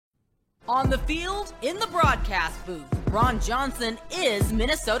On the field, in the broadcast booth, Ron Johnson is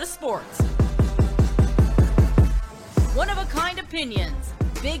Minnesota sports. One-of-a-kind opinions,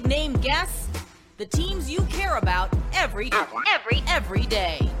 big-name guests, the teams you care about every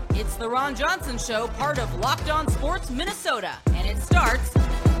day. It's the Ron Johnson Show, part of Locked On Sports Minnesota, and it starts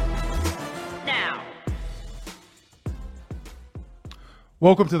now.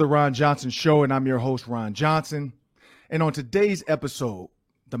 Welcome to the Ron Johnson Show, and I'm your host, Ron Johnson. And on today's episode,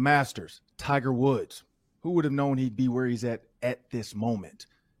 the Masters, Tiger Woods. Who would have known he'd be where he's at this moment?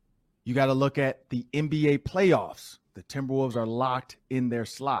 You got to look at the NBA playoffs. The Timberwolves are locked in their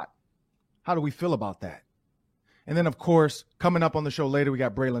slot. How do we feel about that? And then, of course, coming up on the show later, we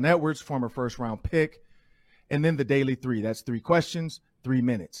got Braylon Edwards, former first-round pick. And then the Daily 3. That's 3 questions, 3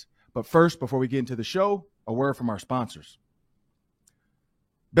 minutes. But first, before we get into the show, a word from our sponsors.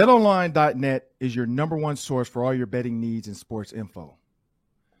 BetOnline.net is your number one source for all your betting needs and sports info.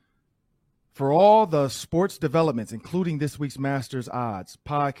 For all the sports developments, including this week's Masters odds,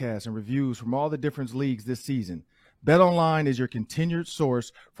 podcasts, and reviews from all the different leagues this season, BetOnline is your continued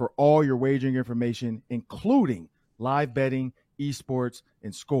source for all your wagering information, including live betting, esports,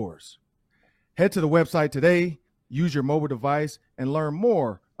 and scores. Head to the website today, use your mobile device, and learn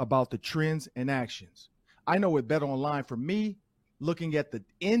more about the trends and actions. I know with BetOnline, for me, looking at the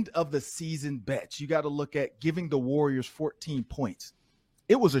end of the season bets, you got to look at giving the Warriors 14 points.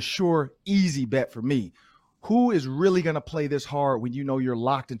 It was a sure, easy bet for me. Who is really going to play this hard when you know you're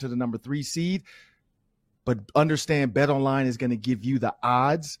locked into the number 3 seed? But understand BetOnline is going to give you the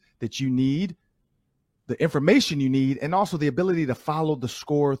odds that you need, the information you need, and also the ability to follow the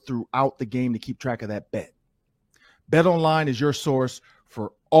score throughout the game to keep track of that bet. BetOnline is your source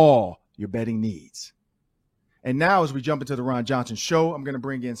for all your betting needs. And now as we jump into the Ron Johnson Show, I'm going to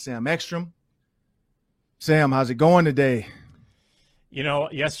bring in Sam Ekstrom. Sam, how's it going today? You know,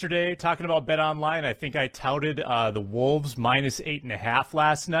 yesterday, talking about BetOnline, I think I touted the Wolves minus 8.5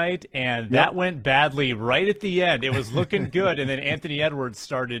 last night, and that went badly right at the end. It was looking good, and then Anthony Edwards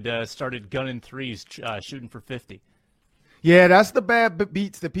started gunning threes, shooting for 50. Yeah, that's the bad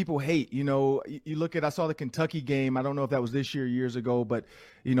beats that people hate. You know, you look at, I saw the Kentucky game. I don't know if that was this year or years ago, but,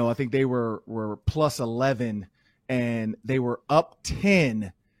 you know, I think they were plus 11, and they were up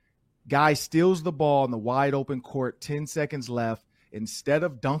 10. Guy steals the ball in the wide open court, 10 seconds left. Instead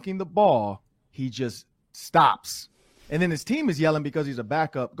of dunking the ball, he just stops. And then his team is yelling because he's a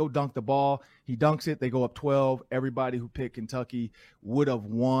backup, go dunk the ball. He dunks it. They go up 12. Everybody who picked Kentucky would have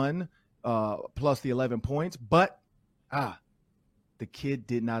won plus the 11 points. But, the kid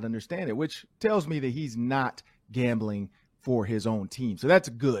did not understand it, which tells me that he's not gambling for his own team. So that's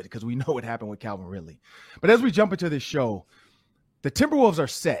good because we know what happened with Calvin Ridley. But as we jump into this show, the Timberwolves are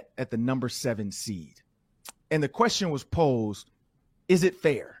set at the number 7 seed. And the question was posed, is it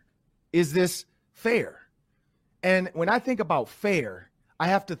fair? Is this fair? And when I think about fair, I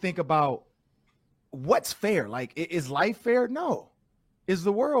have to think about what's fair. Like, is life fair? No. Is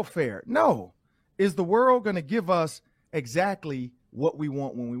the world fair? No. Is the world going to give us exactly what we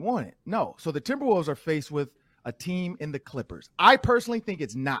want when we want it? No. So the Timberwolves are faced with a team in the Clippers. I personally think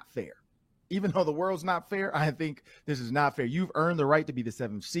it's not fair. Even though the world's not fair, I think this is not fair. You've earned the right to be the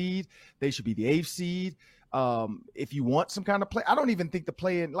 7th seed. They should be the 8th seed. If you want some kind of play, I don't even think the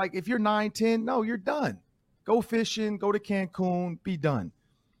play in, like if you're 9-10, no, you're done. Go fishing, go to Cancun, be done.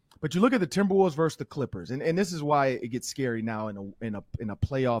 But you look at the Timberwolves versus the Clippers, and this is why it gets scary now in a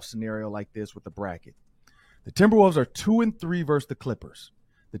playoff scenario like this with the bracket. The Timberwolves are 2-3 versus the Clippers.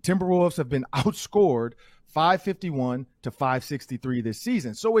 The Timberwolves have been outscored 551 to 563 this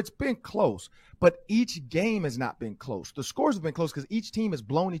season. So it's been close, but each game has not been close. The scores have been close because each team has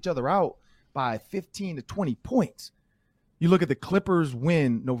blown each other out by 15 to 20 points. You look at the Clippers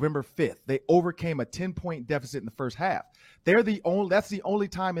win November 5th. They overcame a 10-point deficit in the first half. That's the only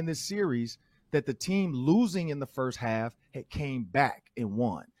time in this series that the team losing in the first half came back and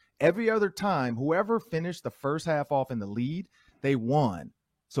won. Every other time, whoever finished the first half off in the lead, they won.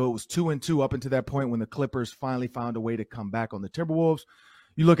 So it was 2-2 up until that point when the Clippers finally found a way to come back on the Timberwolves.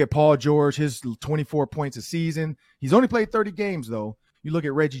 You look at Paul George, his 24 points a season. He's only played 30 games, though. You look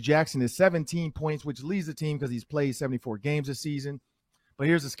at Reggie Jackson, his 17 points, which leads the team because he's played 74 games this season. But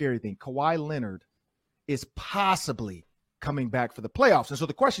here's the scary thing. Kawhi Leonard is possibly coming back for the playoffs. And so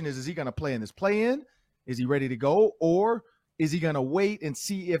the question is he going to play in this play-in? Is he ready to go? Or is he going to wait and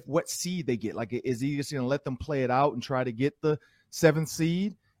see what seed they get? Like, is he just going to let them play it out and try to get the 7th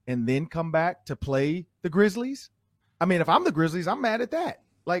seed and then come back to play the Grizzlies? I mean, if I'm the Grizzlies, I'm mad at that.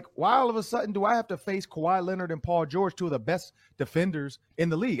 Like, why all of a sudden do I have to face Kawhi Leonard and Paul George, two of the best defenders in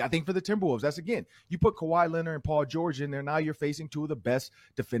the league? I think for the Timberwolves, that's, again, you put Kawhi Leonard and Paul George in there, now you're facing two of the best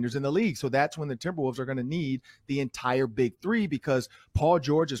defenders in the league. So that's when the Timberwolves are going to need the entire big three, because Paul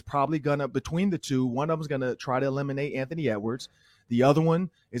George is probably going to, between the two, one of them is going to try to eliminate Anthony Edwards. The other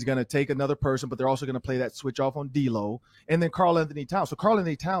one is going to take another person, but they're also going to play that switch off on D'Lo. And then Karl-Anthony Towns. So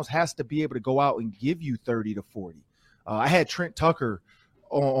Karl-Anthony Towns has to be able to go out and give you 30 to 40. I had Trent Tucker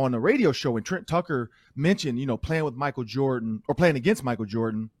on a radio show, and Trent Tucker mentioned, playing with Michael Jordan, or playing against Michael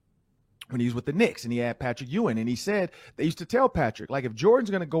Jordan when he was with the Knicks, and he had Patrick Ewing. And he said they used to tell Patrick, like, if Jordan's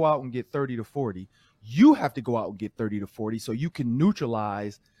going to go out and get 30 to 40, you have to go out and get 30 to 40 so you can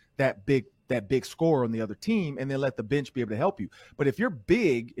neutralize that big score on the other team, and then let the bench be able to help you. But if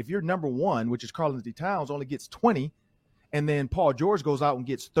you're number one, which is Karl-Anthony Towns, only gets 20, and then Paul George goes out and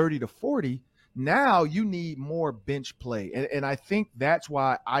gets 30 to 40, now you need more bench play. And I think that's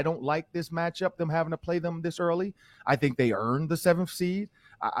why I don't like this matchup, them having to play them this early. I think they earned the 7th seed.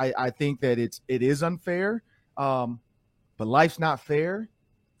 I think that it is unfair, but life's not fair.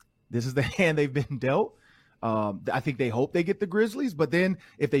 This is the hand they've been dealt. I think they hope they get the Grizzlies, but then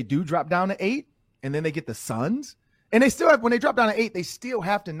if they do drop down to 8 and then they get the Suns, and they still have, when they drop down to 8, they still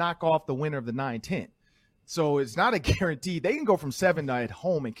have to knock off the winner of the 9-10. So it's not a guarantee. They can go from 7 at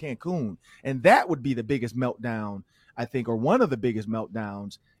home in Cancun, and that would be the biggest meltdown, I think, or one of the biggest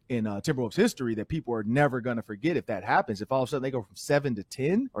meltdowns in Timberwolves history that people are never going to forget if that happens. If all of a sudden they go from 7 to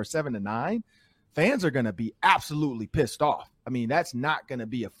 10 or 7 to 9, fans are going to be absolutely pissed off. I mean, that's not going to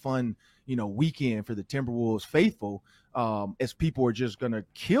be a fun, weekend for the Timberwolves faithful, as people are just going to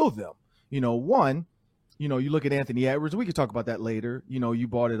kill them. You look at Anthony Edwards, we could talk about that later. You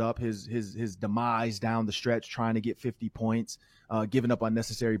brought it up, his demise down the stretch, trying to get 50 points, giving up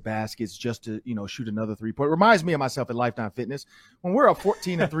unnecessary baskets just to, shoot another 3-point. Reminds me of myself at Lifetime Fitness. When we're up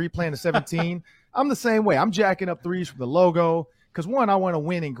 14-3 playing a 17, I'm the same way. I'm jacking up threes from the logo because, one, I want to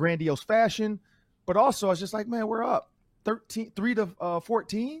win in grandiose fashion, but also I was just like, man, we're up 3 to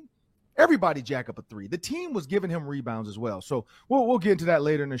 14. Everybody jack up a 3. The team was giving him rebounds as well. So we'll get into that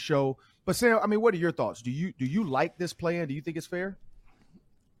later in the show. But Sam, what are your thoughts? Do you like this plan? Do you think it's fair?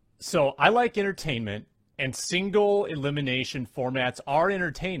 So I like entertainment, and single elimination formats are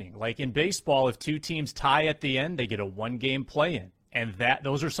entertaining. Like in baseball, if 2 teams tie at the end, they get a 1-game play-in. And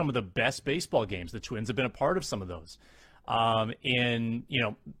those are some of the best baseball games. The Twins have been a part of some of those. In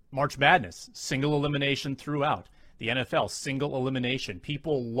March Madness, single elimination throughout. The NFL, single elimination.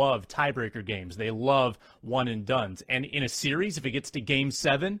 People love tiebreaker games. They love one and dones. And in a series, if it gets to game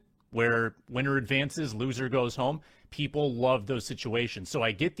 7, where winner advances, loser goes home, people love those situations. So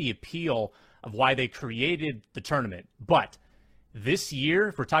I get the appeal of why they created the tournament. But this year,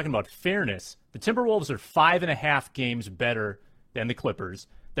 if we're talking about fairness, the Timberwolves are 5.5 games better than the Clippers.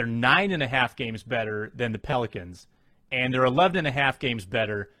 They're 9.5 games better than the Pelicans. And they're 11.5 games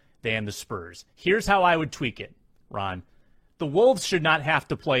better than the Spurs. Here's how I would tweak it, Ron. The Wolves should not have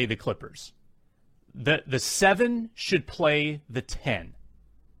to play the Clippers. The 7 should play the 10.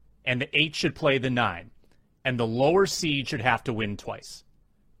 And the 8 should play the 9. And the lower seed should have to win twice.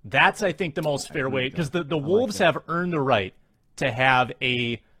 That's, I think, the most fair way, because the Wolves have earned the right to have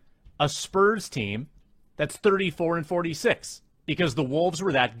a Spurs team that's 34-46, because the Wolves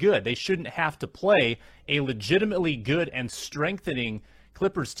were that good. They shouldn't have to play a legitimately good and strengthening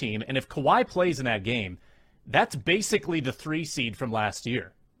Clippers team. And if Kawhi plays in that game, that's basically the 3 seed from last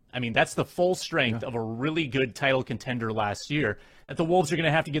year. That's the full strength of a really good title contender last year that the Wolves are going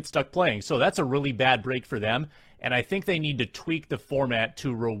to have to get stuck playing. So that's a really bad break for them. And I think they need to tweak the format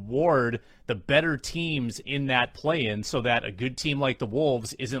to reward the better teams in that play-in so that a good team like the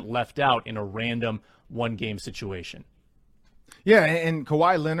Wolves isn't left out in a random 1-game situation. Yeah, and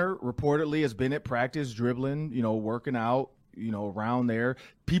Kawhi Leonard reportedly has been at practice dribbling, working out, around there.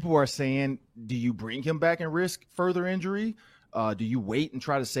 People are saying, do you bring him back and risk further injury? Do you wait and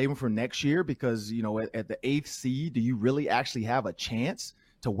try to save him for next year? Because, at the 8th seed, do you really actually have a chance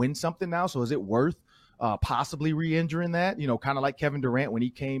to win something now? So is it worth possibly re-injuring that? Kind of like Kevin Durant when he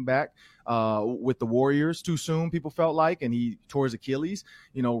came back with the Warriors too soon, people felt like, and he tore his Achilles.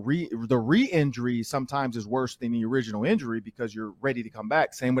 The re-injury sometimes is worse than the original injury because you're ready to come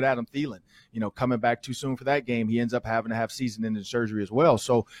back. Same with Adam Thielen. Coming back too soon for that game, he ends up having to have season-ending surgery as well.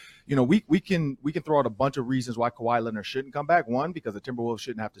 So, we can throw out a bunch of reasons why Kawhi Leonard shouldn't come back. One, because the Timberwolves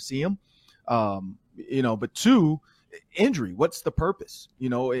shouldn't have to see him. But 2, injury. What's the purpose?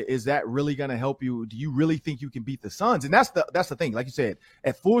 Is that really going to help you? Do you really think you can beat the Suns? And that's the thing. Like you said,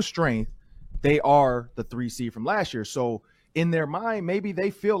 at full strength, they are the 3 seed from last year. So in their mind, maybe they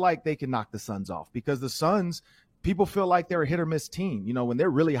feel like they can knock the Suns off because the Suns, people feel like they're a hit or miss team. You know, when they're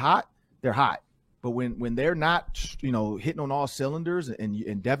really hot, they're hot. But when they're not, you know, hitting on all cylinders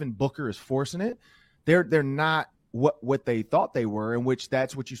and Devin Booker is forcing it, they're not what they thought they were, in which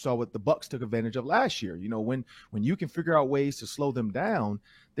that's what you saw what the Bucks took advantage of last year. You know, when you can figure out ways to slow them down,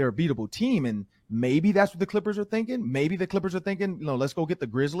 they're a beatable team. And maybe that's what the Clippers are thinking. Maybe the Clippers are thinking, you know, let's go get the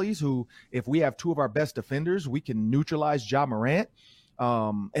Grizzlies, who, if we have two of our best defenders, we can neutralize Ja Morant,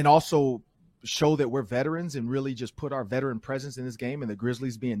 and also show that we're veterans and really just put our veteran presence in this game, and the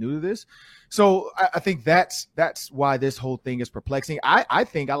Grizzlies being new to this. So I think that's why this whole thing is perplexing. I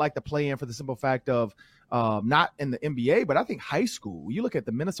think I like to play in for the simple fact of not in the NBA, but I think high school. You look at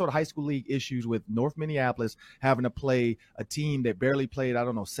the Minnesota High School League issues with North Minneapolis having to play a team that barely played,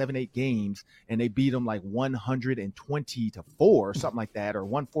 7-8 games, and they beat them like 120-4 or something like that, or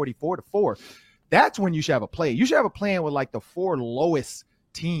 144-4. That's when you should have a play. You should have a plan with like the 4 lowest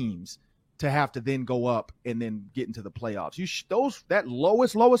teams to have to then go up and then get into the playoffs. That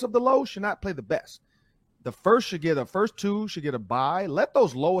lowest of the low should not play the best. The first 2 should get a bye. Let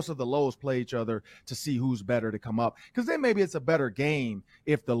those lowest of the lows play each other to see who's better to come up. Because then maybe it's a better game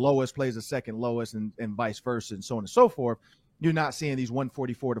if the lowest plays the second lowest and vice versa and so on and so forth. You're not seeing these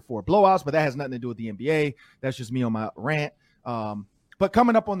 144-4 blowouts, but that has nothing to do with the NBA. That's just me on my rant. But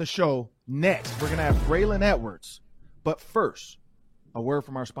coming up on the show next, we're going to have Braylon Edwards. But first, a word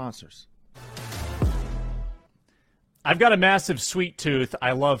from our sponsors. I've got a massive sweet tooth.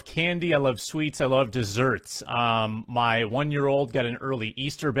 I love candy. I love sweets. I love desserts. My 1-year-old got an early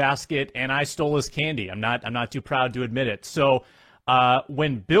Easter basket, and I stole his candy. I'm not too proud to admit it. So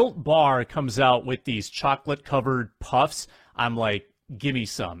when Built Bar comes out with these chocolate-covered puffs, I'm like, give me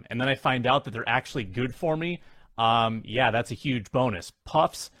some. And then I find out that they're actually good for me. Yeah, that's a huge bonus.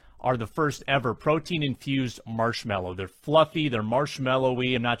 Puffs are the first ever protein-infused marshmallow. They're fluffy. They're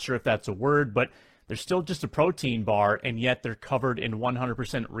marshmallowy. I'm not sure if that's a word, but they're still just a protein bar, and yet they're covered in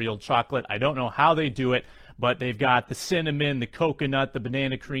 100% real chocolate. I don't know how they do it, but they've got the cinnamon, the coconut, the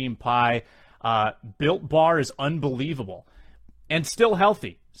banana cream pie. Built Bar is unbelievable and still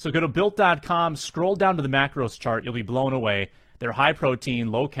healthy. So go to Built.com, scroll down to the macros chart. You'll be blown away. They're high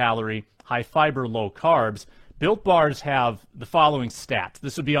protein, low calorie, high fiber, low carbs. Built Bars have the following stats.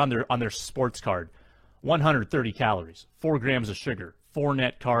 This would be on their sports card. 130 calories, 4 grams of sugar, 4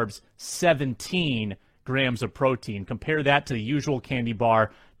 net carbs, 17 grams of protein. Compare that to the usual candy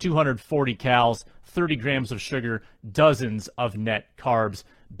bar, 240 calories, 30 grams of sugar, dozens of net carbs.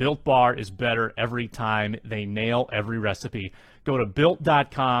 Built Bar is better every time. They nail every recipe. Go to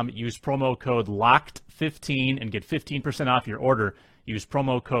Built.com, use promo code LOCKED15 and get 15% off your order. Use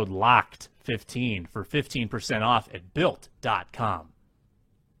promo code LOCKED15 for 15% off at Built.com.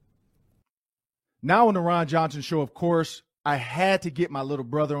 Now on the Ron Johnson Show, of course, I had to get my little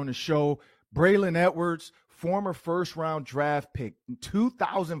brother on the show, Braylon Edwards, former first-round draft pick. In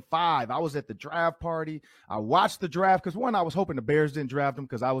 2005, I was at the draft party. I watched the draft because, one, I was hoping the Bears didn't draft him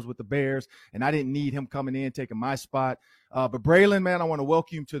because I was with the Bears, and I didn't need him coming in, taking my spot. But Braylon, man, I want to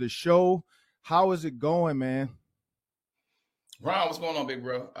welcome you to the show. How is it going, man? Ron, what's going on, big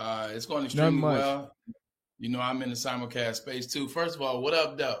bro? It's going extremely well. You know, I'm in the simulcast space, too. First of all, what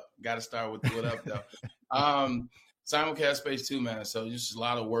up, though? Got to start with the what up, though. Simulcast space too, man. So just a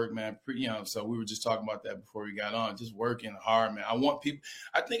lot of work, man. So we were just talking about that before we got on. Just working hard, man.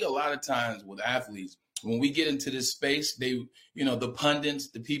 I think a lot of times with athletes, when we get into this space, the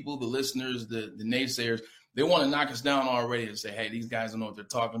pundits, the people, the listeners, the naysayers, they want to knock us down already and say, hey, these guys don't know what they're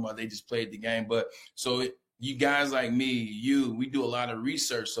talking about. They just played the game. But you guys like me, we do a lot of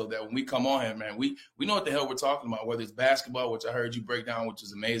research so that when we come on here, man, we know what the hell we're talking about, whether it's basketball, which I heard you break down, which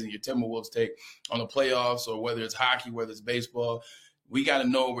is amazing, your Timberwolves take on the playoffs, or whether it's hockey, whether it's baseball. We got to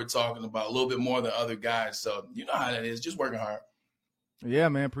know what we're talking about a little bit more than other guys. So you know how that is, just working hard. Yeah,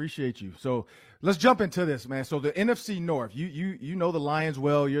 man, appreciate you. So let's jump into this, man. So the NFC North, you know the Lions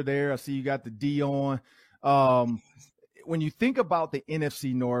well. You're there. I see you got the D on. When you think about the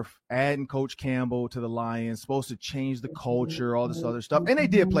NFC North, adding Coach Campbell to the Lions, supposed to change the culture, all this other stuff, and they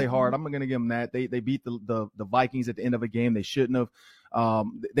did play hard. I'm going to give them that. They beat the Vikings at the end of a game they shouldn't have.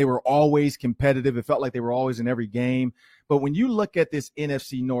 They were always competitive. It felt like they were always in every game. But when you look at this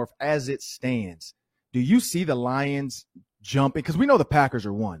NFC North as it stands, do you see the Lions jumping? Because we know the Packers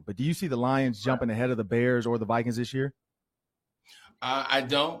are one, but do you see the Lions jumping ahead of the Bears or the Vikings this year? I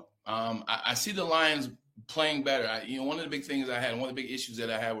don't. I see the Lions playing better. One of the big things one of the big issues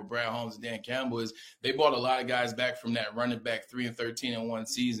that I had with Brad Holmes and Dan Campbell is they brought a lot of guys back from that running back 3-13 in one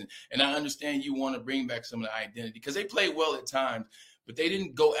season. And I understand you want to bring back some of the identity because they played well at times. but they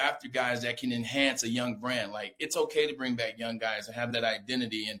didn't go after guys that can enhance a young brand. Like, it's okay to bring back young guys and have that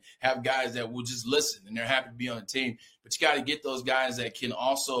identity and have guys that will just listen and they're happy to be on the team. But you got to get those guys that can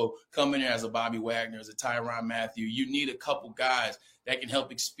also come in there as a Bobby Wagner, as a Tyrann Mathieu. You need a couple guys that can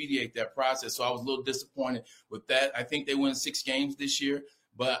help expedite that process. So I was a little disappointed with that. I think they win 6 games this year.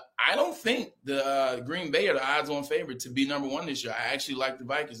 But I don't think the Green Bay are the odds-on favorite to be number 1 this year. I actually like the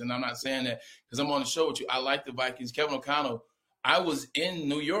Vikings, and I'm not saying that because I'm on the show with you. I like the Vikings. Kevin O'Connell, I was in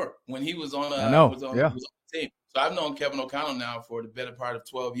New York when he was on, was on the team. So I've known Kevin O'Connell now for the better part of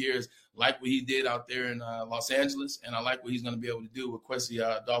 12 years. Like what he did out there in Los Angeles, and I like what he's going to be able to do with Kwesi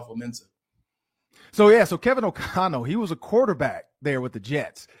Adolfo-Mensah. So Kevin O'Connell, he was a quarterback there with the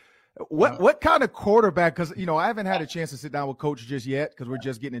Jets. What kind of quarterback? Because, I haven't had a chance to sit down with Coach just yet because we're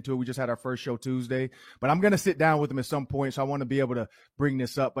just getting into it. We just had our first show Tuesday. But I'm going to sit down with him at some point, so I want to be able to bring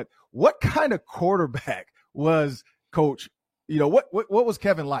this up. But what kind of quarterback was Coach? What was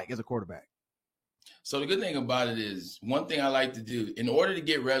Kevin like as a quarterback? So the good thing about it is, one thing I like to do, in order to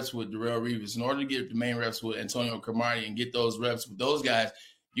get reps with Darrelle Revis, in order to get the main reps with Antonio Cromartie and get those reps with those guys,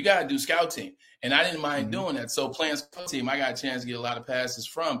 you got to do scout team. And I didn't mind doing that. So playing scout team, I got a chance to get a lot of passes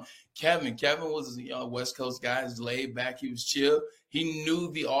from Kevin. Kevin was a West Coast guy. He's laid back. He was chill. He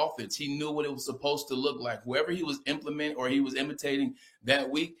knew the offense. He knew what it was supposed to look like. Whoever he was implementing or he was imitating that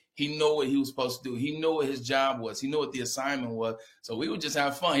week, he knew what he was supposed to do. He knew what his job was. He knew what the assignment was. So we would just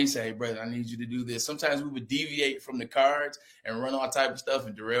have fun. He said, "Hey, brother, I need you to do this." Sometimes we would deviate from the cards and run all type of stuff,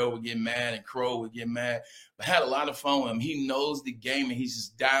 and Darrelle would get mad and Crow would get mad. But I had a lot of fun with him. He knows the game, and he's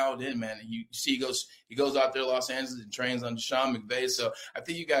just dialed in, man. And you see he goes out there to Los Angeles and trains under Sean McVay. So I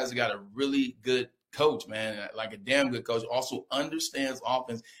think you guys have got a really good coach, man, like a damn good coach. Also understands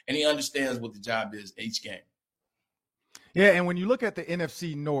offense, and he understands what the job is each game. Yeah, and when you look at the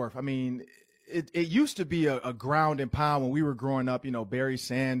NFC North, I mean, it used to be a ground and pound when we were growing up. Barry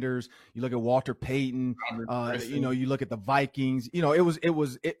Sanders. You look at Walter Payton. You look at the Vikings. It was.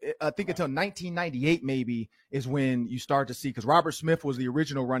 I think until 1998 maybe is when you start to see, because Robert Smith was the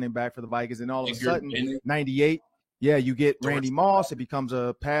original running back for the Vikings, and all of a sudden 98. Yeah, you get Randy Moss. It becomes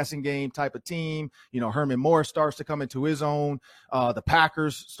a passing game type of team. Herman Morris starts to come into his own. The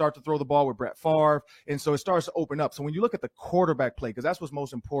Packers start to throw the ball with Brett Favre. And so it starts to open up. So when you look at the quarterback play, because that's what's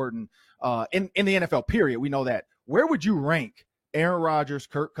most important in the NFL period, we know that. Where would you rank Aaron Rodgers,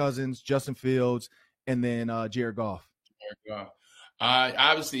 Kirk Cousins, Justin Fields, and then Jared Goff? Jared Goff.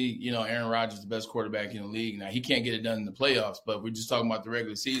 Obviously, Aaron Rodgers is the best quarterback in the league. Now, he can't get it done in the playoffs, but we're just talking about the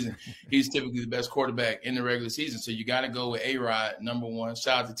regular season. He's typically the best quarterback in the regular season. So you got to go with A-Rod, number 1.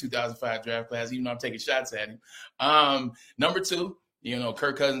 Shout out to 2005 draft class, even though I'm taking shots at him. Number 2,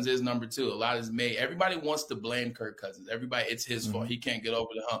 Kirk Cousins is number 2. A lot is made. Everybody wants to blame Kirk Cousins. Everybody, it's his fault. He can't get over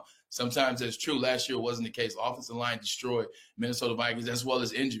the hump. Sometimes that's true. Last year wasn't the case. Offensive line destroyed Minnesota Vikings, as well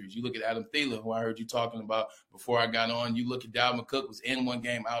as injuries. You look at Adam Thielen, who I heard you talking about before I got on. You look at Dalvin Cook, was in one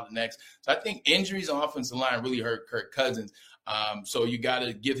game, out the next. So I think injuries on offensive line really hurt Kirk Cousins. So you got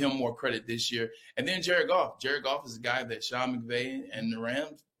to give him more credit this year. And then Jared Goff. Jared Goff is a guy that Sean McVay and the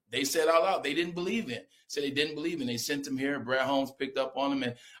Rams, they said out loud they didn't believe in. Said they didn't believe in. They sent him here. Brad Holmes picked up on him,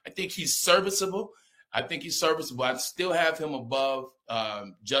 and I think he's serviceable. I still have him above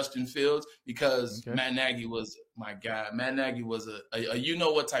Justin Fields because Matt Nagy was my guy. Matt Nagy was a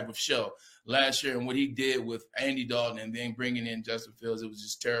you-know-what type of show last year, and what he did with Andy Dalton and then bringing in Justin Fields, it was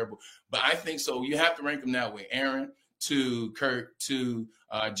just terrible. But I think so. You have to rank them that way. Aaron to Kurt to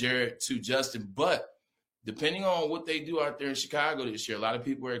Jared to Justin. But depending on what they do out there in Chicago this year, a lot of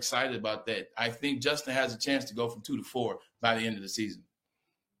people are excited about that. I think Justin has a chance to go from 2 to 4 by the end of the season.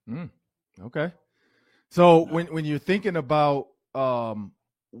 Okay. So when you're thinking about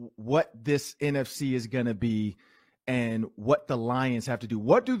what this NFC is going to be and what the Lions have to do,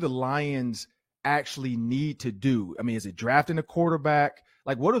 what do the Lions actually need to do? I mean, is it drafting a quarterback?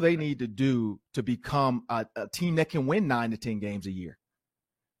 Like, what do they need to do to become a team that can win 9 to 10 games a year?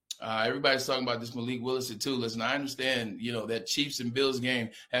 Everybody's talking about this Malik Willis too. Listen, I understand, that Chiefs and Bills game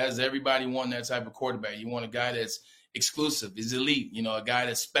has everybody wanting that type of quarterback. You want a guy that's exclusive, is elite, a guy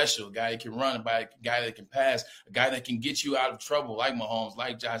that's special, a guy that can run, a guy that can pass, a guy that can get you out of trouble like Mahomes,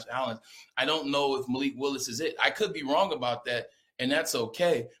 like Josh Allen. I don't know if Malik Willis is it. I could be wrong about that, and that's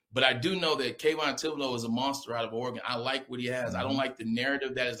okay. But I do know that Kayvon Thibodeau is a monster out of Oregon. I like what he has. I don't like the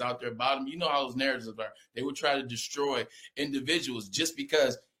narrative that is out there about him. You know how those narratives are. They would try to destroy individuals just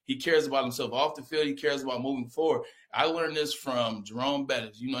because he cares about himself off the field. He cares about moving forward. I learned this from Jerome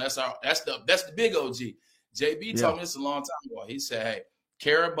Bettis. That's the big OG. JB told me this a long time ago. He said, "Hey,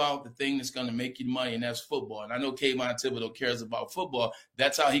 Care about the thing that's going to make you money, and that's football. And I know Kayvon Thibodeau cares about football.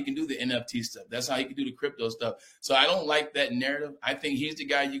 That's how he can do the NFT stuff. That's how he can do the crypto stuff. So I don't like that narrative. I think he's the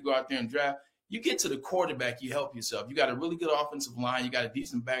guy you go out there and draft. You get to the quarterback, you help yourself. You got a really good offensive line. You got a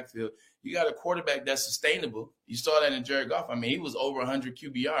decent backfield. You got a quarterback that's sustainable. You saw that in Jared Goff. I mean, he was over 100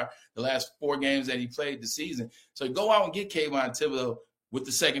 QBR the last 4 games that he played the season. So go out and get Kayvon Thibodeau with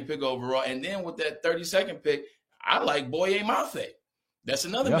the 2nd pick overall. And then with that 32nd pick, I like Boye Mafe. That's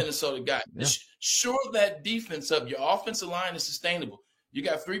another Minnesota guy. Yeah. Shore that defense up. Your offensive line is sustainable. You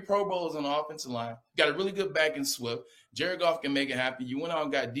got 3 Pro Bowlers on the offensive line. You got a really good back in Swift. Jared Goff can make it happen. You went out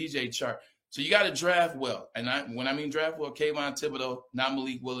and got DJ Chark. So you got to draft well. And when I mean draft well, Kayvon Thibodeau, not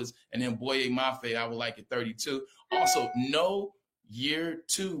Malik Willis, and then Boye Mafe, I would like at 32. Also, no year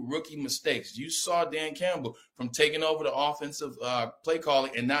 2 rookie mistakes. You saw Dan Campbell from taking over the offensive play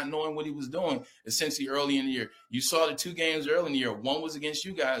calling and not knowing what he was doing essentially early in the year. You saw the 2 games early in the year. One was against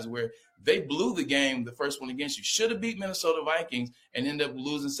you guys where they blew the game, the first one against you. Should have beat Minnesota Vikings and ended up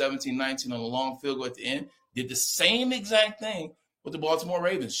losing 17-19 on a long field goal at the end. Did the same exact thing with the Baltimore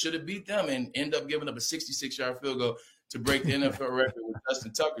Ravens. Should have beat them and end up giving up a 66-yard field goal to break the NFL record with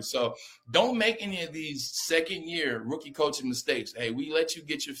Justin Tucker. So don't make any of these second-year rookie coaching mistakes. Hey, we let you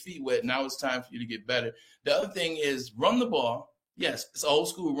get your feet wet. Now it's time for you to get better. The other thing is run the ball. Yes, it's old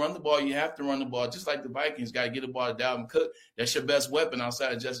school. Run the ball. You have to run the ball. Just like the Vikings got to get the ball to Dalvin Cook. That's your best weapon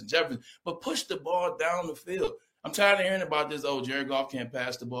outside of Justin Jefferson. But push the ball down the field. I'm tired of hearing about this, Jared Goff can't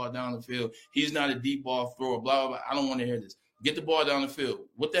pass the ball down the field. He's not a deep ball thrower, blah, blah, blah. I don't want to hear this. Get the ball down the field.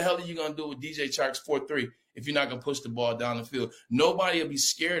 What the hell are you going to do with DJ Chark's 4-3 if you're not going to push the ball down the field? Nobody will be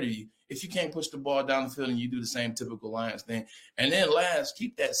scared of you if you can't push the ball down the field and you do the same typical Lions thing. And then last,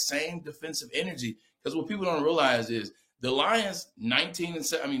 keep that same defensive energy, because what people don't realize is the Lions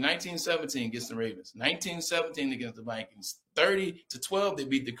 19-17 against the Ravens, 19-17 against the Vikings, 30-12 they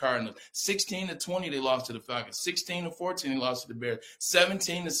beat the Cardinals, 16-20 they lost to the Falcons, 16-14 they lost to the Bears,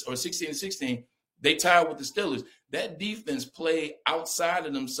 16-16 they tied with the Steelers. That defense played outside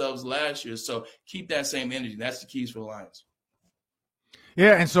of themselves last year, so keep that same energy. That's the keys for the Lions.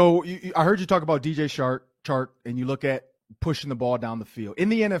 Yeah, and so I heard you talk about DJ Chark, and you look at pushing the ball down the field. In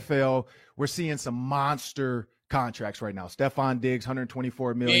the NFL, we're seeing some monster contracts right now. Stephon Diggs,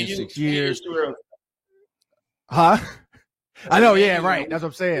 $124 million, 6 years. Huh? I know, yeah, right. That's what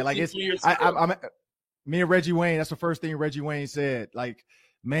I'm saying. Like it's, me and Reggie Wayne. That's the first thing Reggie Wayne said. Like,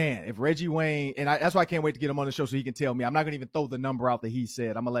 man, if Reggie Wayne, and that's why I can't wait to get him on the show so he can tell me. I'm not going to even throw the number out that he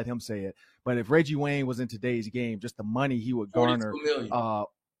said. I'm going to let him say it. But if Reggie Wayne was in today's game, just the money he would garner,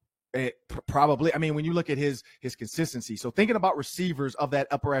 probably. I mean, when you look at his consistency. So thinking about receivers of that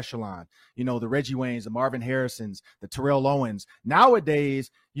upper echelon, the Reggie Waynes, the Marvin Harrisons, the Terrell Owens.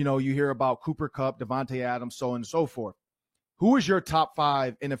 Nowadays, you hear about Cooper Kupp, Devontae Adams, so on and so forth. Who is your top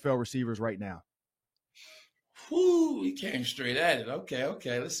 5 NFL receivers right now? Whoo, he came straight at it. Okay.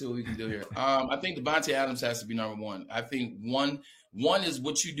 Let's see what we can do here. I think Devontae Adams has to be number 1. I think one is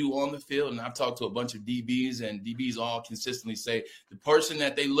what you do on the field, and I've talked to a bunch of DBs, and DBs all consistently say the person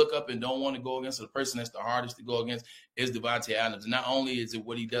that they look up and don't want to go against, or the person that's the hardest to go against, is Devontae Adams. And not only is it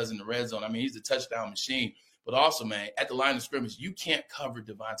what he does in the red zone, I mean, he's a touchdown machine, but also, man, at the line of scrimmage, you can't cover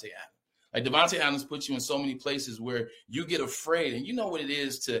Devontae Adams. Like Devontae Adams puts you in so many places where you get afraid, and you know what it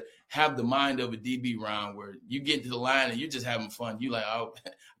is to have the mind of a DB round where you get to the line and you're just having fun. You like, oh,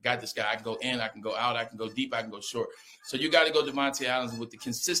 I got this guy. I can go in, I can go out, I can go deep, I can go short. So you got to go Devontae Adams with the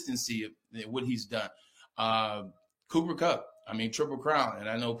consistency of what he's done. Cooper Kupp, I mean, Triple Crown, and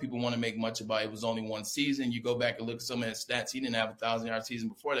I know people want to make much about it was only one season. You go back and look at some of his stats. He didn't have a 1,000-yard season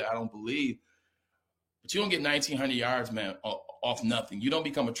before that, I don't believe. But you don't get 1,900 yards, man, off nothing. You don't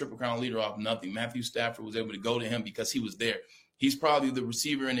become a Triple Crown leader off nothing. Matthew Stafford was able to go to him because he was there. He's probably the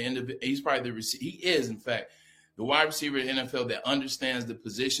receiver in the end of it. He is, in fact, the wide receiver in the NFL that understands the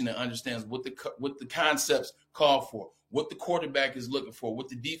position and understands what the concepts call for, what the quarterback is looking for, what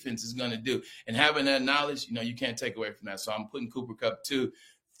the defense is going to do. And having that knowledge, you can't take away from that. So I'm putting Cooper Kupp 2.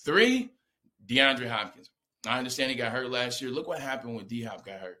 3, DeAndre Hopkins. I understand he got hurt last year. Look what happened when D-Hop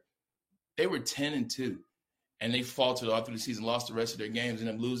got hurt. They were 10-2, and they faltered all through the season, lost the rest of their games, and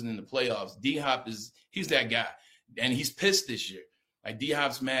them losing in the playoffs. D-Hop he's that guy, and he's pissed this year. Like,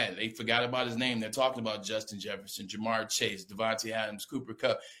 D-Hop's mad. They forgot about his name. They're talking about Justin Jefferson, Jamar Chase, Devontae Adams, Cooper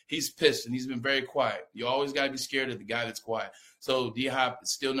Kupp. He's pissed, and he's been very quiet. You always got to be scared of the guy that's quiet. So D-Hop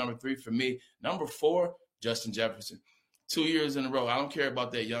is still number 3 for me. Number 4, Justin Jefferson. 2 years in a row. I don't care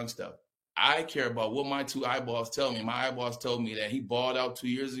about that young stuff. I care about what my 2 eyeballs tell me. My eyeballs told me that he balled out 2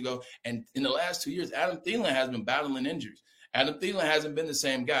 years ago. And in the last 2 years, Adam Thielen has been battling injuries. Adam Thielen hasn't been the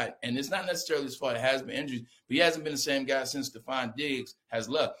same guy, and it's not necessarily his fault. It has been injuries, but he hasn't been the same guy since Stephon Diggs has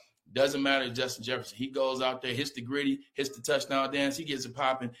left. Doesn't matter to Justin Jefferson. He goes out there, hits the gritty, hits the touchdown dance. He gets it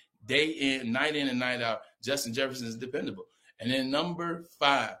popping day in and night out. Justin Jefferson is dependable. And then number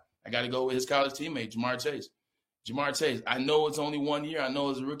 5, I got to go with his college teammate, Jamar Chase. Jamar Chase, I know it's only 1 year. I know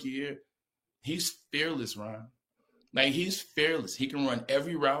it's a rookie year. He's fearless, Ron. Like, he's fearless. He can run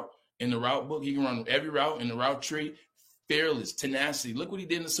every route in the route book. He can run every route in the route tree. Fearless, tenacity. Look what he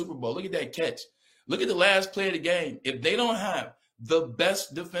did in the Super Bowl. Look at that catch. Look at the last play of the game. If they don't have the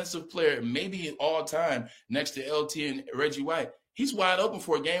best defensive player, maybe in all time, next to LT and Reggie White, he's wide open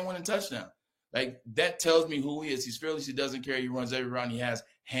for a game-winning touchdown. Like, that tells me who he is. He's fearless. He doesn't care. He runs every round. He has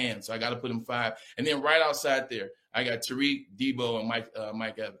hands. So I got to put him 5. And then right outside there, I got Tyreek, Debo, and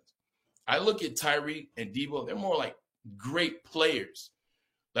Mike Evans. I look at Tyreek and Debo. They're more like great players.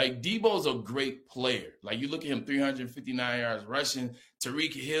 Like, Debo's a great player. Like, you look at him, 359 yards rushing.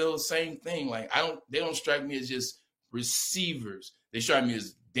 Tyreek Hill, same thing. Like, they don't strike me as just receivers. They strike me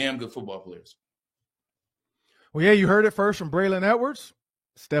as damn good football players. Well, yeah, you heard it first from Braylon Edwards.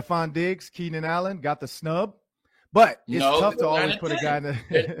 Stephon Diggs, Keenan Allen got the snub. But it's tough to always put a guy in the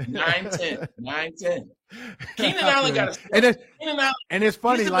 9-10. Keenan Allen got a and it's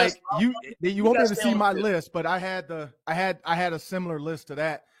funny, like you won't be able to see my list, but I had a similar list to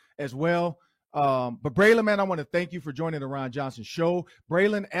that as well. But Braylon, man, I want to thank you for joining the Ron Johnson Show.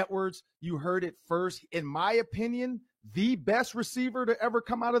 Braylon Edwards, you heard it first. In my opinion, the best receiver to ever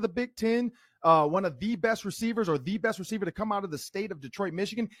come out of the Big Ten. One of the best receivers, or the best receiver to come out of the state of Detroit,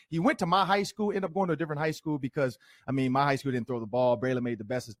 Michigan. He went to my high school, ended up going to a different high school because, my high school didn't throw the ball. Braylon made the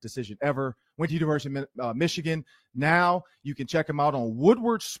best decision ever. Went to University of Michigan. Now you can check him out on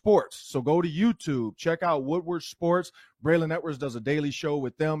Woodward Sports. So go to YouTube, check out Woodward Sports. Braylon Edwards does a daily show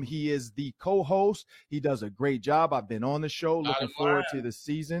with them. He is the co-host. He does a great job. I've been on the show. Looking forward to the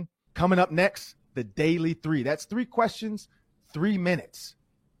season. Coming up next, the Daily 3. That's 3 questions, 3 minutes.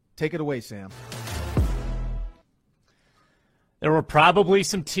 Take it away, Sam. There were probably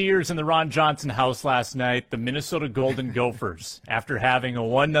some tears in the Ron Johnson house last night. The Minnesota Golden Gophers, after having a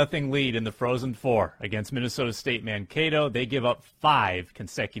 1-0 lead in the Frozen Four against Minnesota State Mankato, they give up 5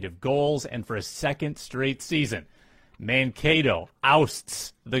 consecutive goals, and for a second straight season, Mankato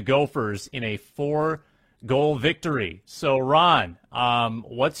ousts the Gophers in a 4-goal victory. So, Ron,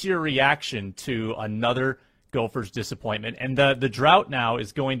 what's your reaction to another Gophers disappointment? And the drought now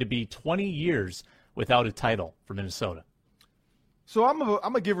is going to be 20 years without a title for Minnesota. So I'm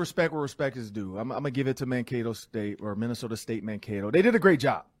gonna give respect where respect is due. I'm gonna give it to Mankato State, or Minnesota State Mankato. They did a great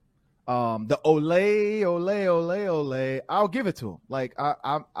job. The ole, I'll give it to them. Like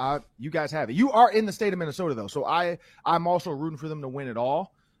you guys have it. You are in the state of Minnesota though, so I'm also rooting for them to win it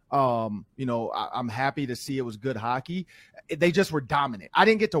all. I'm happy to see it was good hockey. They just were dominant. I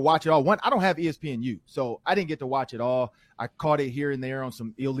didn't get to watch it all. I don't have ESPNU, so I didn't get to watch it all. I caught it here and there on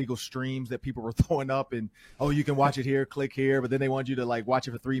some illegal streams that people were throwing up, and you can watch it here, click here, but then they want you to like watch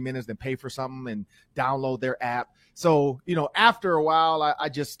it for 3 minutes, then pay for something and download their app. So, after a while, I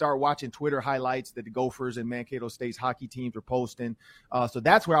just start watching Twitter highlights that the Gophers and Mankato State's hockey teams were posting. So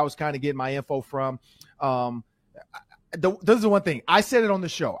that's where I was kind of getting my info from. This is the one thing. I said it on the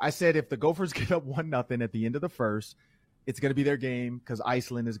show. I said if the Gophers get up 1-0 at the end of the first, it's going to be their game because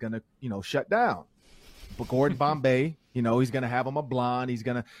Iceland is going to, shut down. But Gordon Bombay, he's going to have him a blonde.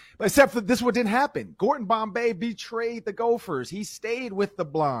 But except for this, what didn't happen. Gordon Bombay betrayed the Gophers. He stayed with the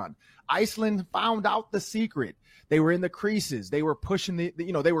blonde. Iceland found out the secret. They were in the creases. They were pushing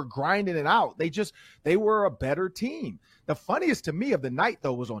they were grinding it out. They were a better team. The funniest to me of the night,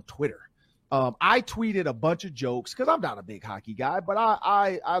 though, was on Twitter. I tweeted a bunch of jokes because I'm not a big hockey guy, but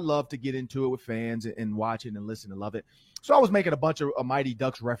I love to get into it with fans and watch it and listen and love it. So I was making a bunch of Mighty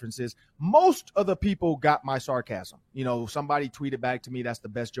Ducks references. Most of the people got my sarcasm. Somebody tweeted back to me, that's the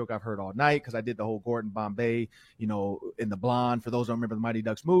best joke I've heard all night, because I did the whole Gordon Bombay, in the blonde. For those who don't remember the Mighty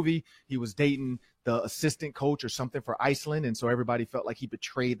Ducks movie, he was dating the assistant coach or something for Iceland, and so everybody felt like he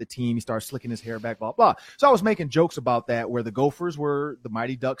betrayed the team. He started slicking his hair back, blah, blah. So I was making jokes about that, where the Gophers were the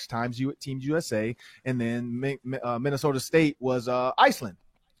Mighty Ducks times Team USA, and then Minnesota State was Iceland.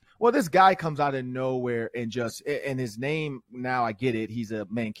 Well, this guy comes out of nowhere and his name, now I get it, he's a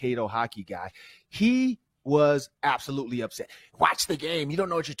Mankato hockey guy. He was absolutely upset. Watch the game. You don't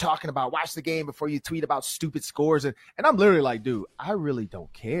know what you're talking about. Watch the game before you tweet about stupid scores. And I'm literally like, dude, I really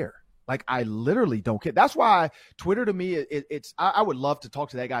don't care. Like, I literally don't care. That's why Twitter to me, I would love to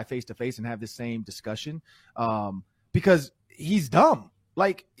talk to that guy face to face and have this same discussion because he's dumb.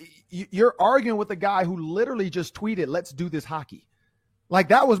 Like, you're arguing with a guy who literally just tweeted, let's do this hockey. Like,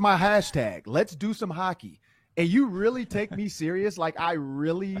 that was my hashtag. Let's do some hockey. And you really take me serious? Like, I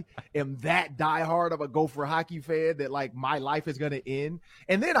really am that diehard of a Gopher hockey fan that, like, my life is going to end.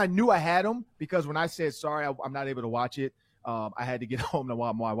 And then I knew I had him because when I said, sorry, I'm not able to watch it, I had to get home to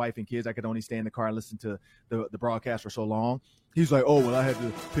watch my wife and kids. I could only stay in the car and listen to the broadcast for so long. He's like, oh, well, I had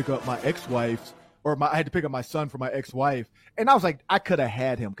to pick up my ex-wife's, I had to pick up my son for my ex-wife. And I was like, I could have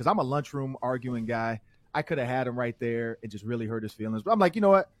had him because I'm a lunchroom arguing guy. I could have had him right there and just really hurt his feelings. But I'm like, you know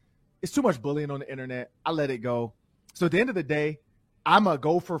what? It's too much bullying on the internet. I let it go. So at the end of the day, I'm a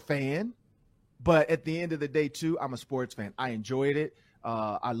Gopher fan, but at the end of the day, too, I'm a sports fan. I enjoyed it.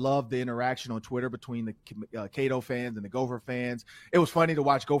 I love the interaction on Twitter between the Cato fans and the Gopher fans. It was funny to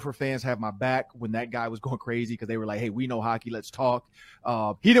watch Gopher fans have my back when that guy was going crazy because they were like, hey, we know hockey. Let's talk.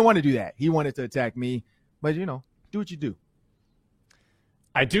 He didn't want to do that. He wanted to attack me. But, do what you do.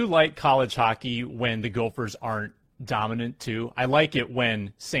 I do like college hockey when the Gophers aren't dominant too. I like it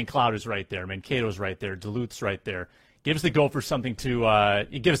when St. Cloud is right there, Mankato's right there, Duluth's right there. Gives the Gophers something to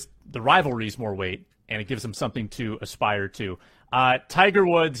it gives the rivalries more weight, and it gives them something to aspire to. Tiger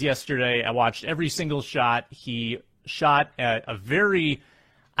Woods yesterday, I watched every single shot. He shot at a very,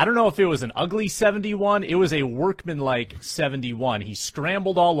 I don't know if it was an ugly 71. It was a workmanlike 71. He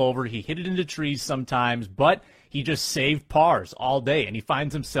scrambled all over. He hit it into trees sometimes, but he just saved pars all day, and he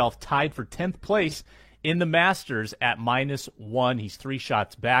finds himself tied for 10th place in the Masters at -1. He's 3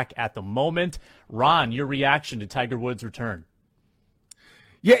 shots back at the moment. Ron, your reaction to Tiger Woods' return?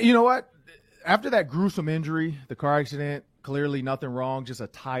 Yeah, you know what? After that gruesome injury, the car accident, clearly nothing wrong, just a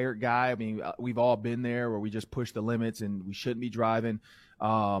tired guy. I mean, we've all been there where we just push the limits and we shouldn't be driving.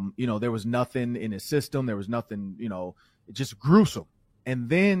 There was nothing in his system. There was nothing, just gruesome. And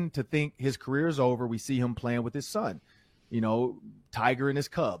then to think his career is over, we see him playing with his son, Tiger and his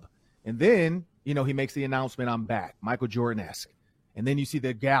cub. And then, he makes the announcement, I'm back, Michael Jordan-esque. And then you see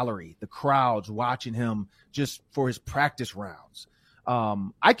the gallery, the crowds watching him just for his practice rounds.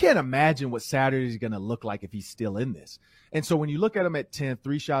 I can't imagine what Saturday is going to look like if he's still in this. And so when you look at him at 10,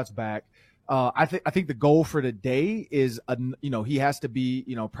 3 shots back, I think the goal for today is, he has to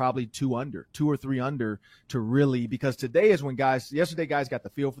be, probably 2 or 3 under to really, because today is when yesterday guys got the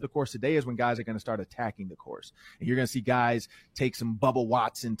feel for the course. Today is when guys are going to start attacking the course. And you're going to see guys take some Bubba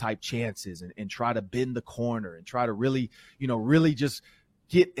Watson type chances and try to bend the corner and try to really, really just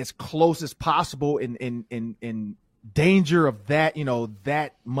get as close as possible in danger of that,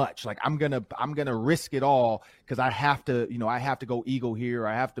 that much. Like I'm gonna risk it all because I have to go eagle here.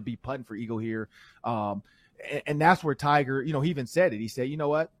 I have to be putting for eagle here. And that's where Tiger, he even said it. He said, you know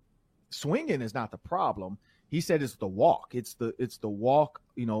what, swinging is not the problem. He said it's the walk. It's the walk,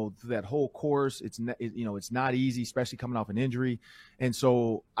 that whole course. It's not easy, especially coming off an injury. And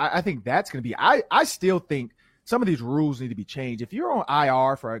so I think that's going to be, I still think some of these rules need to be changed. If you're on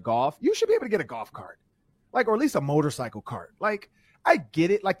IR for a golf, you should be able to get a golf cart. Like, or at least a motorcycle cart. Like, I get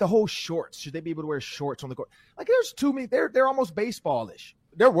it. Like the whole shorts. Should they be able to wear shorts on the court? Like, there's too many. They're almost baseball-ish.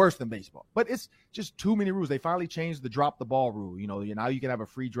 They're worse than baseball. But it's just too many rules. They finally changed the drop the ball rule. Now you can have a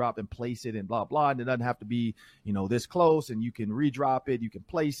free drop and place it and blah, blah. And it doesn't have to be, this close. And you can redrop it. You can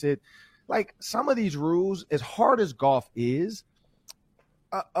place it. Like, some of these rules, as hard as golf is,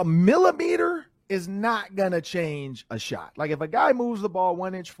 a millimeter is not going to change a shot. Like, if a guy moves the ball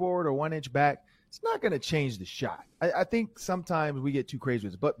 1 inch forward or 1 inch back, it's not going to change the shot. I think sometimes we get too crazy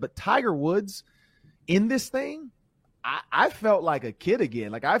with it. But Tiger Woods in this thing, I felt like a kid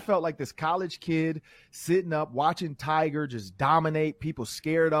again. Like, I felt like this college kid sitting up watching Tiger just dominate, people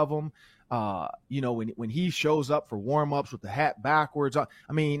scared of him. When he shows up for warm-ups with the hat backwards, I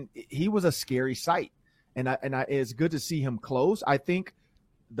mean, he was a scary sight. And it's good to see him close. I think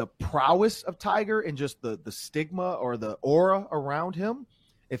the prowess of Tiger and just the stigma or the aura around him,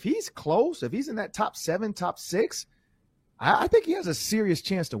 if he's close, if he's in that top 7, top 6, I think he has a serious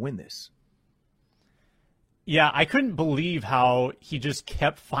chance to win this. Yeah, I couldn't believe how he just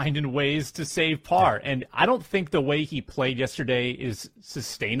kept finding ways to save par. And I don't think the way he played yesterday is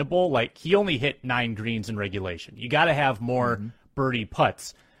sustainable. Like, he only hit 9 greens in regulation. You got to have more birdie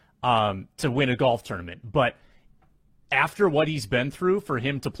putts to win a golf tournament. But after what he's been through, for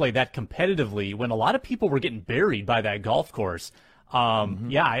him to play that competitively when a lot of people were getting buried by that golf course,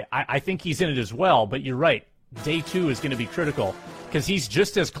 I think he's in it as well. But you're right. Day 2 is going to be critical because he's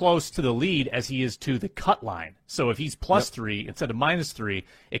just as close to the lead as he is to the cut line. So if he's +3 instead of -3,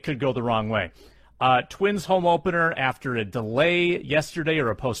 it could go the wrong way. Twins home opener after a delay yesterday or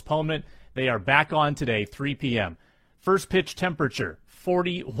a postponement. They are back on today, 3 p.m. First pitch temperature,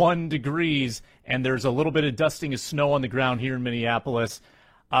 41 degrees, and there's a little bit of dusting of snow on the ground here in Minneapolis.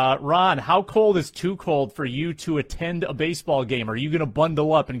 Ron, how cold is too cold for you to attend a baseball game? Are you going to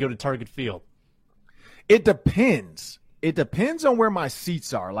bundle up and go to Target Field? It depends. It depends on where my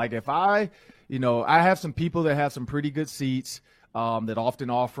seats are. Like if I have some people that have some pretty good seats that often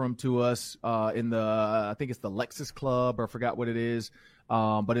offer them to us in the, I think it's the Lexus Club, or I forgot what it is.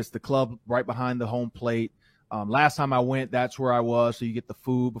 But it's the club right behind the home plate. Last time I went, that's where I was. So you get the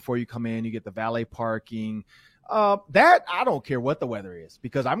food before you come in. You get the valet parking. That I don't care what the weather is,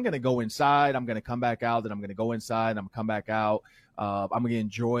 because I'm going to go inside. I'm going to come back out. Then I'm going to go inside. I'm going to come back out. I'm going to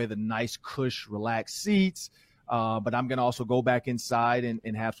enjoy the nice, cush, relaxed seats. But I'm going to also go back inside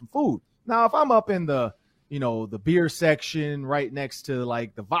and have some food. Now, if I'm up in the beer section right next to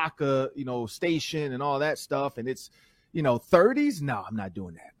like the vodka, station and all that stuff, and it's, 30s, no, I'm not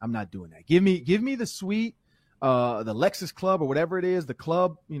doing that. I'm not doing that. Give me the suite, the Lexus Club or whatever it is, the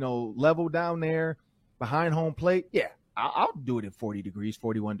club, level down there behind home plate. Yeah, I'll do it at 40 degrees,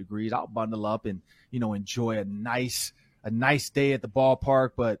 41 degrees. I'll bundle up and, enjoy a nice day at the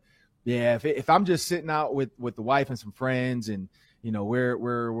ballpark. But yeah, if I'm just sitting out with the wife and some friends, and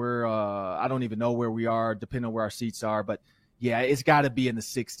we're I don't even know where we are, depending on where our seats are, but yeah, it's got to be in the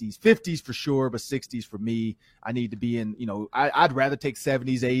 60s, 50s for sure, but 60s for me. I need to be in, I'd rather take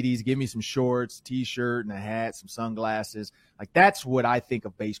 70s, 80s. Give me some shorts, T-shirt, and a hat, some sunglasses. Like, that's what I think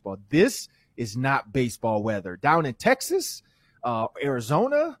of baseball. This is not baseball weather. Down in Texas,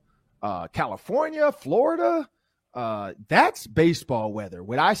 Arizona, California, Florida, that's baseball weather.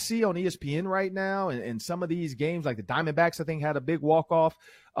 What I see on ESPN right now, and some of these games, like the Diamondbacks, I think had a big walk-off,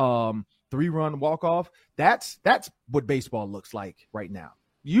 3-run walk-off. That's what baseball looks like right now.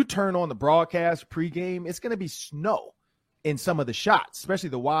 You turn on the broadcast pregame, it's going to be snow in some of the shots, especially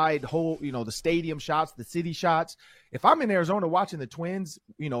the wide hole, the stadium shots, the city shots. If I'm in Arizona watching the Twins,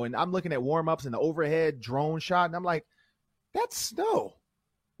 and I'm looking at warm-ups and the overhead drone shot, and I'm like, that's snow.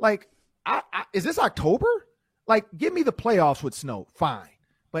 Like, is this October? Like, give me the playoffs with snow, fine,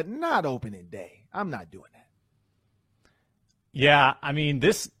 but not opening day. I'm not doing that. Yeah, I mean,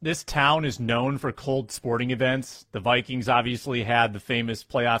 this town is known for cold sporting events. The Vikings obviously had the famous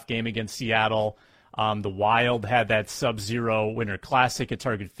playoff game against Seattle. The Wild had that Sub-Zero Winter Classic at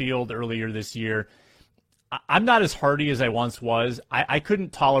Target Field earlier this year. I'm not as hardy as I once was. I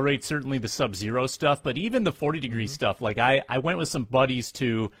couldn't tolerate certainly the Sub-Zero stuff, but even the 40-degree stuff. Like, I went with some buddies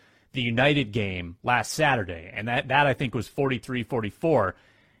to the United game last Saturday, and that I think was 43, 44.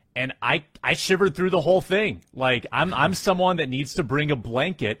 And I shivered through the whole thing. Like, I'm someone that needs to bring a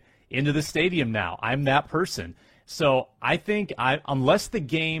blanket into the stadium now. I'm that person. So I think unless the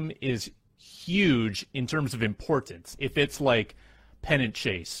game is huge in terms of importance, if it's like pennant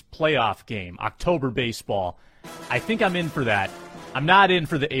chase, playoff game, October baseball, I think I'm in for that. I'm not in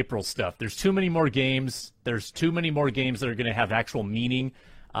for the April stuff. There's too many more games. There's too many more games that are going to have actual meaning.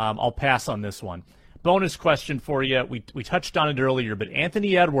 I'll pass on this one. Bonus question for you. We touched on it earlier, but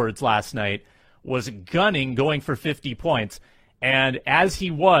Anthony Edwards last night was gunning, going for 50 points. And as he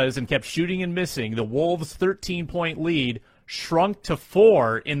was and kept shooting and missing, the Wolves' 13-point lead shrunk to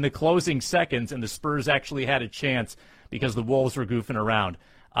 4 in the closing seconds, and the Spurs actually had a chance because the Wolves were goofing around.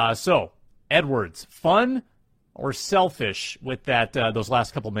 So, Edwards, fun or selfish with that those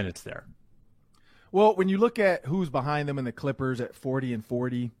last couple minutes there? Well, when you look at who's behind them in the Clippers at 40 and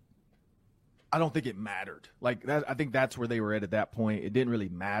 40, I don't think it mattered. Like, that, I think that's where they were at that point. It didn't really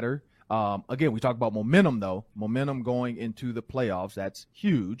matter. Again, we talk about momentum, though. Momentum going into the playoffs, that's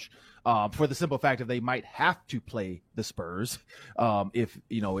huge. For the simple fact that they might have to play the Spurs if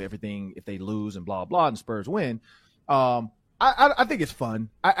they lose and blah, blah, and Spurs win. I think it's fun.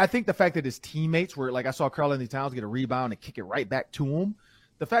 I think the fact that his teammates were, like, I saw Karl-Anthony Towns get a rebound and kick it right back to him.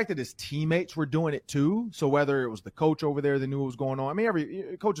 The fact that his teammates were doing it too, so whether it was the coach over there that knew what was going on. I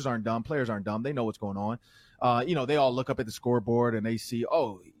mean, coaches aren't dumb, players aren't dumb. They know what's going on. They all look up at the scoreboard and they see,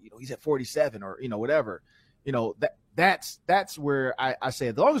 he's at 47 or, whatever. That's where I say,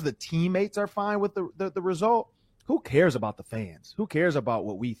 as long as the teammates are fine with the result, who cares about the fans? Who cares about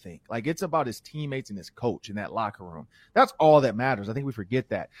what we think? Like, it's about his teammates and his coach in that locker room. That's all that matters. I think we forget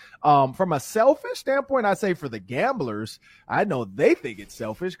that. From a selfish standpoint, I say for the gamblers, I know they think it's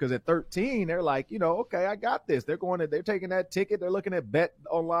selfish because at 13, they're like, okay, I got this. They're taking that ticket. They're looking at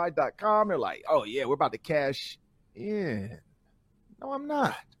betonline.com. They're like, oh yeah, we're about to cash in. No, I'm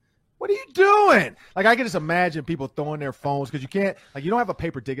not. What are you doing? Like, I can just imagine people throwing their phones because you don't have a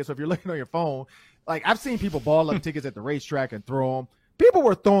paper ticket. So if you're looking on your phone, like, I've seen people ball up tickets at the racetrack and throw them. People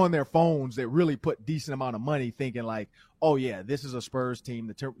were throwing their phones that really put decent amount of money, thinking like, oh yeah, this is a Spurs team.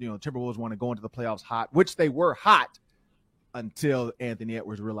 The Timberwolves want to go into the playoffs hot, which they were hot until Anthony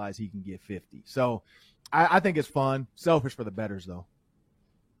Edwards realized he can get 50. So I think it's fun. Selfish for the bettors, though.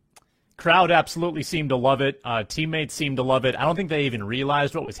 Crowd absolutely seemed to love it. Teammates seemed to love it. I don't think they even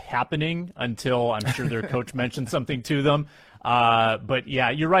realized what was happening until I'm sure their coach mentioned something to them. But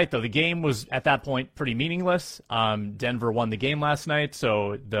yeah, you're right though. The game was at that point pretty meaningless. Denver won the game last night,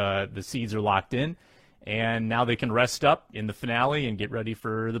 so the seeds are locked in, and now they can rest up in the finale and get ready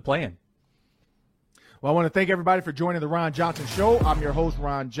for the play-in. Well, I want to thank everybody for joining the Ron Johnson Show. I'm your host,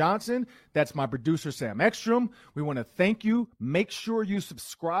 Ron Johnson. That's my producer, Sam Ekstrom. We want to thank you. Make sure you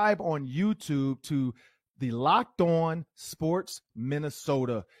subscribe on YouTube to the Locked On Sports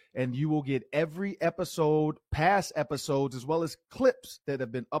Minnesota, and you will get every episode, past episodes, as well as clips that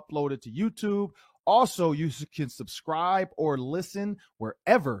have been uploaded to YouTube. Also, you can subscribe or listen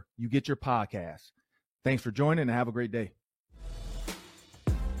wherever you get your podcasts. Thanks for joining and have a great day.